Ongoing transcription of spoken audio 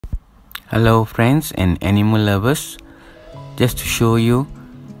Hello friends and animal lovers, just to show you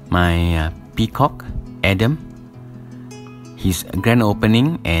my peacock Adam. His grand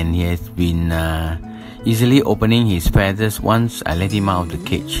opening, and he has been easily opening his feathers once I let him out of the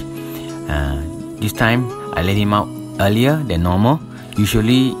cage. This time I let him out earlier than normal.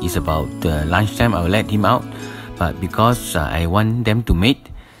 Usually it's about lunchtime I will let him out, but because I want them to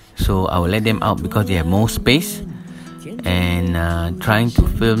mate, so I will let them out because they have more space. And trying to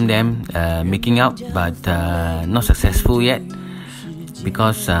film them making out, but not successful yet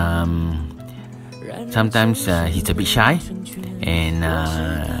because sometimes he's a bit shy, and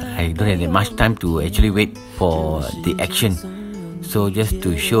I don't have that much time to actually wait for the action. So just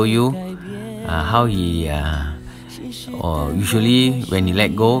to show you how he usually when he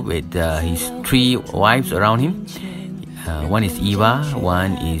let go with his 3 wives around him. One is Eva,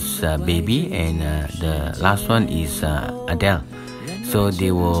 one is Baby, and the last one is Adele. So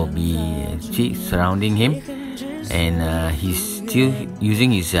they will be surrounding him, and he's still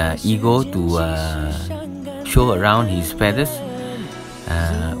using his ego to show around his feathers.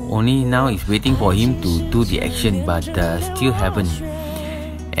 Only now he's waiting for him to do the action, but still haven't.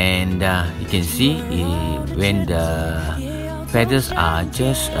 And you can see when the feathers are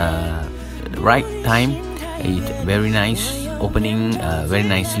just right time, it's very nice, opening very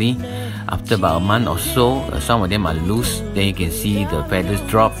nicely. After about a month or so, some of them are loose. Then you can see the feathers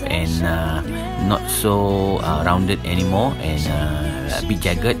drop and not so rounded anymore, and a bit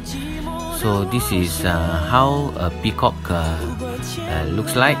jagged. So this is how a peacock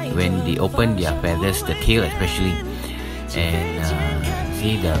looks like when they open their feathers, the tail especially. And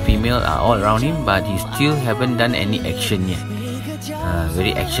see, the female are all around him, but he still haven't done any action yet.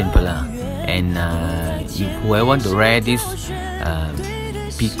 Very action pala. And if whoever want to rear this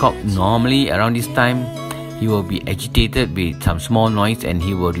peacock, normally around this time he will be agitated with some small noise, and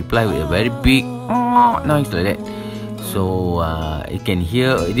he will reply with a very big noise like that. So you can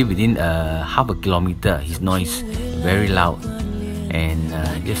hear already within half a kilometer his noise, very loud. And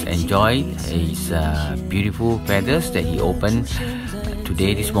just enjoy his beautiful feathers that he opened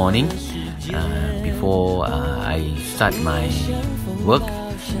today, this morning, before I start my work.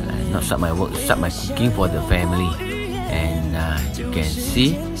 Not start my work, start my cooking for the family. And you can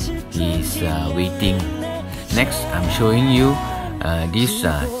see he's waiting. Next, I'm showing you this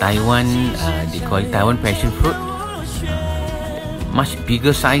Taiwan, they call it Taiwan passion fruit. Much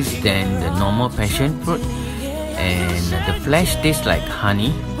bigger size than the normal passion fruit, and the flesh tastes like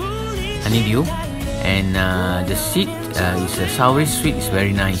honeydew, and the seed is sour sweet, is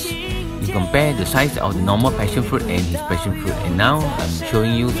very nice. You compare the size of the normal passion fruit and his passion fruit. And now I'm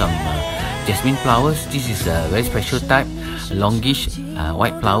showing you some jasmine flowers. This is a very special type, longish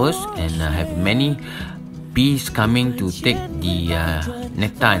white flowers, and have many bees coming to take the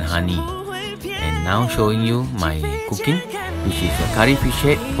nectar and honey. And now showing you my cooking, which is a curry fish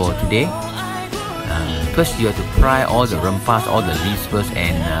head for today. First you have to fry all the rempas, all the leaves first,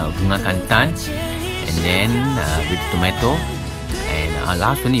 and bunga kantan, and then with tomato. And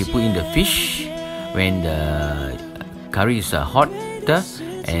last one you put in the fish when the curry is hot,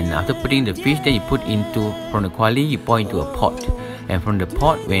 and after putting the fish, then you put into, from the kuali you pour into a pot, and from the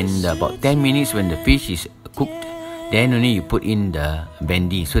pot, when about 10 minutes when the fish is cooked, then only you put in the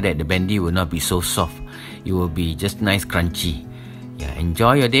bendi, so that the bendi will not be so soft. It will be just nice crunchy. Yeah,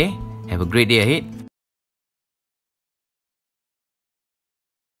 enjoy your day. Have a great day ahead.